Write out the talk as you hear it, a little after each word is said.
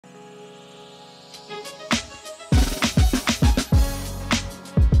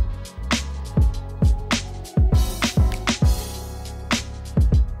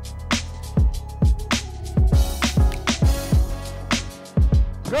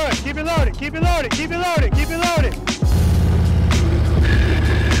good. Keep it loaded, keep it loaded, keep it loaded, keep it loaded.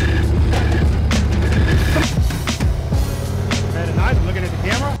 Very nice, I'm looking at the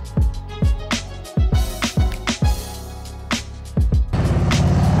camera.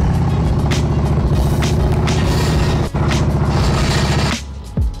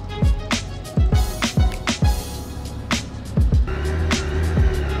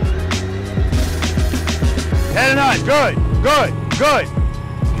 Heading on, good, good, good.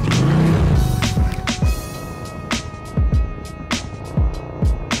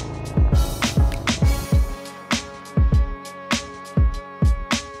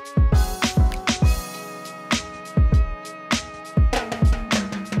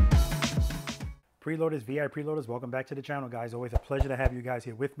 Preloaders, V.I.Preloaders, welcome back to the channel, guys. Always a pleasure to have you guys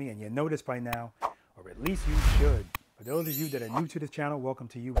here with me, and you noticed by now, or at least you should. For those of you that are new to this channel, welcome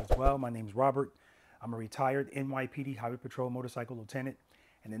to you as well. My name's Robert. I'm a retired NYPD Highway Patrol motorcycle lieutenant,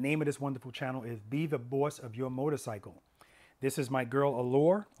 and the name of this wonderful channel is Be the Boss of Your Motorcycle. This is my girl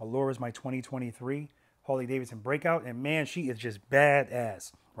Allure. Allure is my 2023 Harley Davidson Breakout, and man, she is just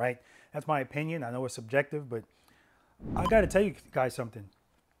badass, right? That's my opinion. I know it's subjective, but I got to tell you guys something.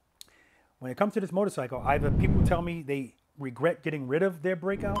 When it comes to this motorcycle, either people tell me they regret getting rid of their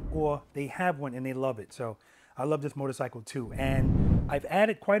Breakout, or they have one and they love it. So I love this motorcycle too, and I've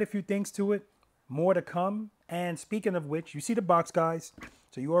added quite a few things to it. More to come. And speaking of which, you see the box, guys,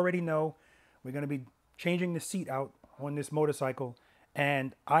 so you already know we're going to be changing the seat out on this motorcycle,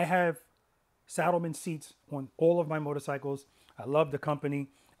 and I have Saddlemen seats on all of my motorcycles. I love the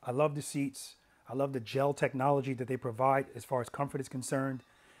company, I love the seats, I love the gel technology that they provide as far as comfort is concerned.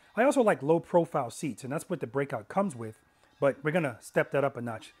 I also like low profile seats, and that's what the Breakout comes with, but we're going to step that up a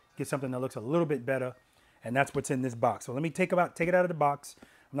notch, get something that looks a little bit better, and that's what's in this box. So let me take it out of the box.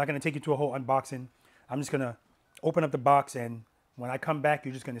 I'm not going to take you to a whole unboxing. I'm just going to open up the box, and when I come back,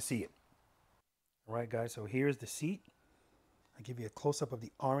 you're just going to see it. All right, guys, so here's the seat. I'll give you a close-up of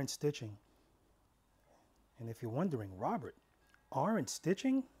the orange stitching. And if you're wondering, Robert, orange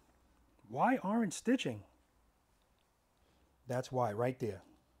stitching? Why orange stitching? That's why, right there.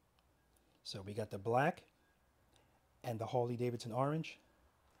 So we got the black and the Harley Davidson orange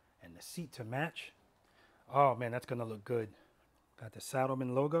and the seat to match. Oh, man, that's going to look good. Got the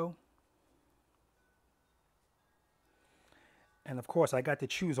Saddlemen logo. And of course, I got to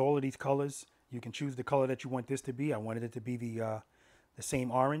choose all of these colors. You can choose the color that you want this to be. I wanted it to be the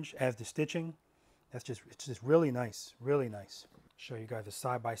same orange as the stitching. It's just really nice, really nice. Show you guys a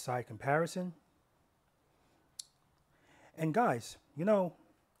side-by-side comparison. And guys, you know,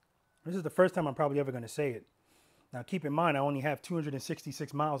 this is the first time I'm probably ever going to say it. Now, keep in mind, I only have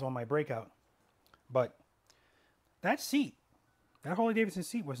 266 miles on my Breakout. But that seat, that Harley Davidson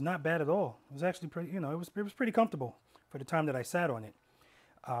seat was not bad at all. It was actually pretty, you know, it was pretty comfortable for the time that I sat on it.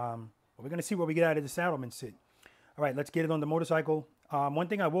 But we're going to see what we get out of the Saddlemen seat. All right, let's get it on the motorcycle. One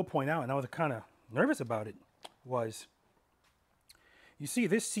thing I will point out, and I was kind of nervous about it, was you see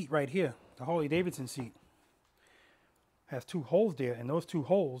this seat right here, the Harley Davidson seat, has two holes there, and those two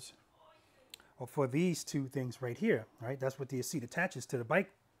holes are for these two things right here, right? That's what the seat attaches to the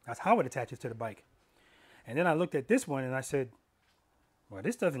bike. That's how it attaches to the bike. And then I looked at this one and I said, well,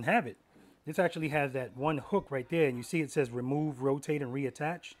 this doesn't have it. This actually has that one hook right there, and you see it says remove, rotate, and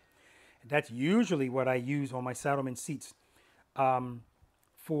reattach. That's usually what I use on my Saddlemen seats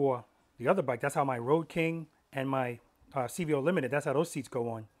for the other bike. That's how my Road King and my CVO Limited, that's how those seats go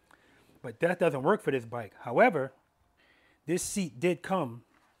on. But that doesn't work for this bike. However, this seat did come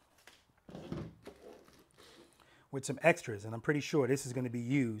with some extras, and I'm pretty sure this is going to be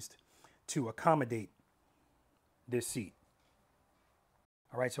used to accommodate this seat.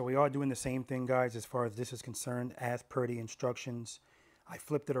 All right, so we are doing the same thing, guys, as far as this is concerned, as per the instructions. I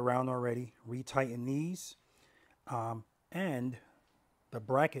flipped it around already, retighten these, and the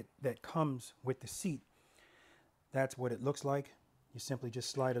bracket that comes with the seat, that's what it looks like. You simply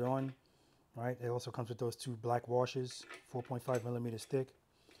just slide it on, right? It also comes with those two black washers, 4.5 millimeters thick.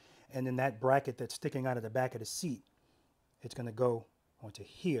 And then that bracket that's sticking out of the back of the seat, it's going to go onto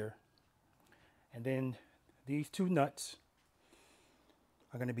here. And then these two nuts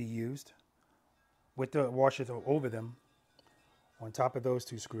are going to be used with the washers over them on top of those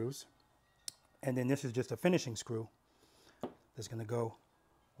two screws. And then this is just a finishing screw that's going to go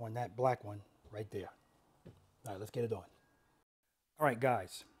on that black one right there. All right, let's get it on. All right,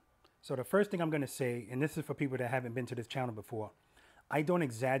 guys. So the first thing I'm going to say, and this is for people that haven't been to this channel before, I don't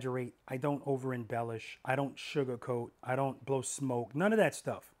exaggerate. I don't over embellish. I don't sugarcoat. I don't blow smoke. None of that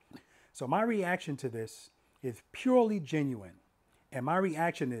stuff. So my reaction to this is purely genuine. And my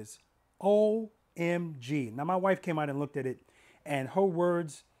reaction is OMG. Now, my wife came out and looked at it, and her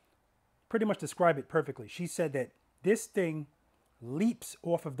words pretty much described it perfectly. She said that this thing leaps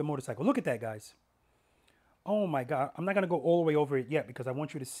off of the motorcycle. Look at that, guys. Oh my God. I'm not going to go all the way over it yet because I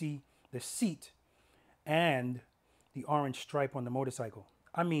want you to see the seat and the orange stripe on the motorcycle.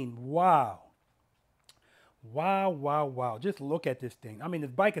 I mean, wow. Wow, wow, wow. Just look at this thing. I mean,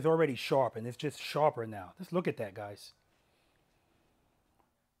 this bike is already sharp and it's just sharper now. Just look at that, guys.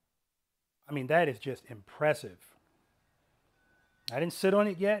 I mean, that is just impressive. I didn't sit on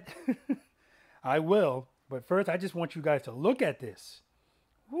it yet. I will. But first, I just want you guys to look at this.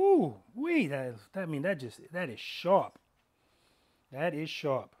 Woo, wee, that is sharp. That is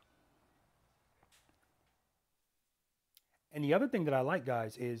sharp. And the other thing that I like,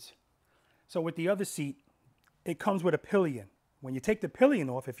 guys, is, so with the other seat, it comes with a pillion. When you take the pillion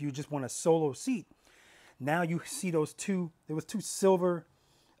off, if you just want a solo seat, now you see those two, there was two silver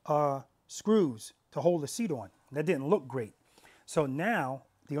screws to hold the seat on. That didn't look great. So now,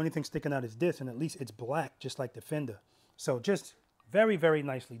 the only thing sticking out is this, and at least it's black, just like the fender. So just very, very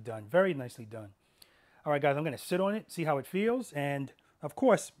nicely done. Very nicely done. All right, guys, I'm going to sit on it, see how it feels. And, of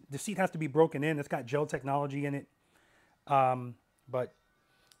course, the seat has to be broken in. It's got gel technology in it. But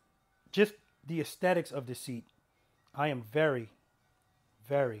just the aesthetics of the seat, I am very,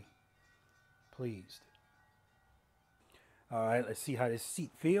 very pleased. All right, let's see how this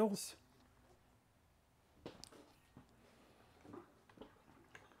seat feels.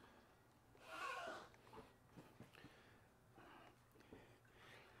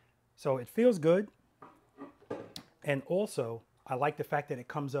 So it feels good. And also, I like the fact that it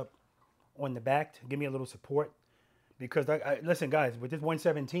comes up on the back to give me a little support. Because, listen, guys, with this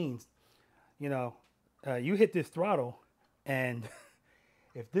 117s, you know, you hit this throttle, and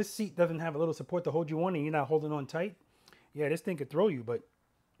if this seat doesn't have a little support to hold you on and you're not holding on tight, yeah, this thing could throw you. But,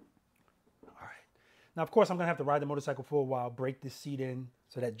 all right. Now, of course, I'm going to have to ride the motorcycle for a while, break this seat in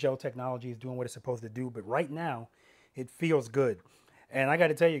so that gel technology is doing what it's supposed to do. But right now, it feels good. And I got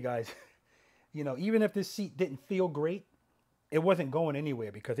to tell you guys, you know, even if this seat didn't feel great, it wasn't going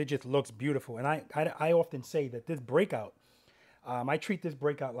anywhere because it just looks beautiful. And I often say that this Breakout, I treat this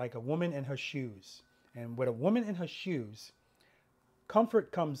Breakout like a woman in her shoes. And with a woman in her shoes,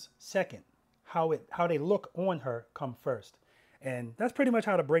 comfort comes second. How they look on her come first. And that's pretty much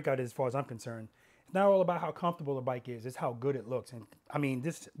how the Breakout is as far as I'm concerned. It's not all about how comfortable the bike is. It's how good it looks. And I mean,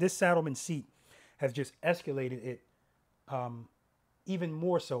 this Saddlemen seat has just escalated it even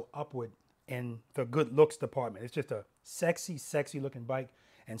more so upward in the good looks department. It's just a sexy, sexy looking bike.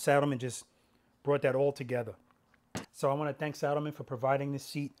 And Saddlemen just brought that all together. So I want to thank Saddlemen for providing this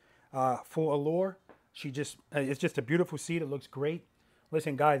seat for Allure. It's just a beautiful seat. It looks great.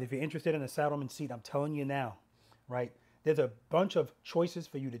 Listen, guys, if you're interested in a Saddlemen seat, I'm telling you now, right? There's a bunch of choices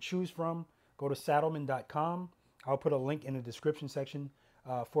for you to choose from. Go to saddlemen.com. I'll put a link in the description section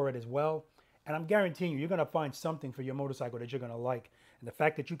for it as well. And I'm guaranteeing you're going to find something for your motorcycle that you're going to like. And the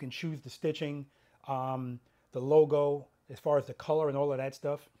fact that you can choose the stitching, the logo, as far as the color and all of that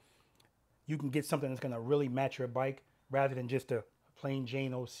stuff, you can get something that's going to really match your bike rather than just a plain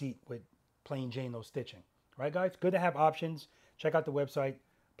Jane old seat with plain Jane old stitching. Right, guys? Good to have options. Check out the website.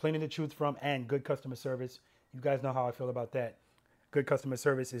 Plenty to choose from and good customer service. You guys know how I feel about that. Good customer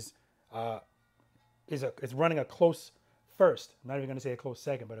service is running a close first. I'm not even going to say a close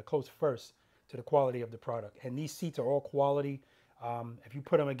second, but a close first to the quality of the product. And these seats are all quality. If you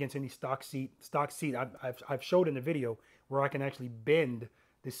put them against any stock seat, I've showed in the video where I can actually bend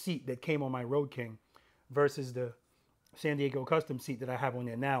the seat that came on my Road King versus the San Diego custom seat that I have on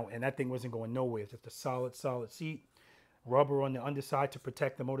there now. And that thing wasn't going nowhere. It's just a solid, solid seat. Rubber on the underside to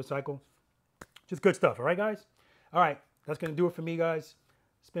protect the motorcycle. Just good stuff. All right, guys? All right. That's going to do it for me, guys.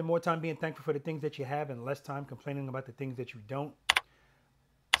 Spend more time being thankful for the things that you have and less time complaining about the things that you don't.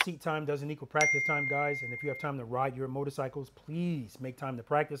 Seat time doesn't equal practice time, guys. And if you have time to ride your motorcycles, please make time to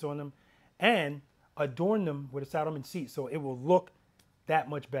practice on them and adorn them with a Saddlemen seat so it will look that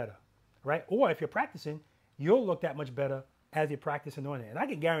much better, right? Or if you're practicing, you'll look that much better as you're practicing on it. And I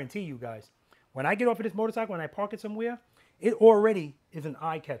can guarantee you guys, when I get off of this motorcycle and I park it somewhere, it already is an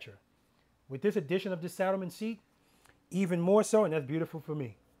eye catcher. With this addition of this Saddlemen seat, even more so, and that's beautiful for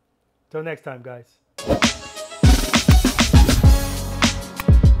me. Till next time, guys.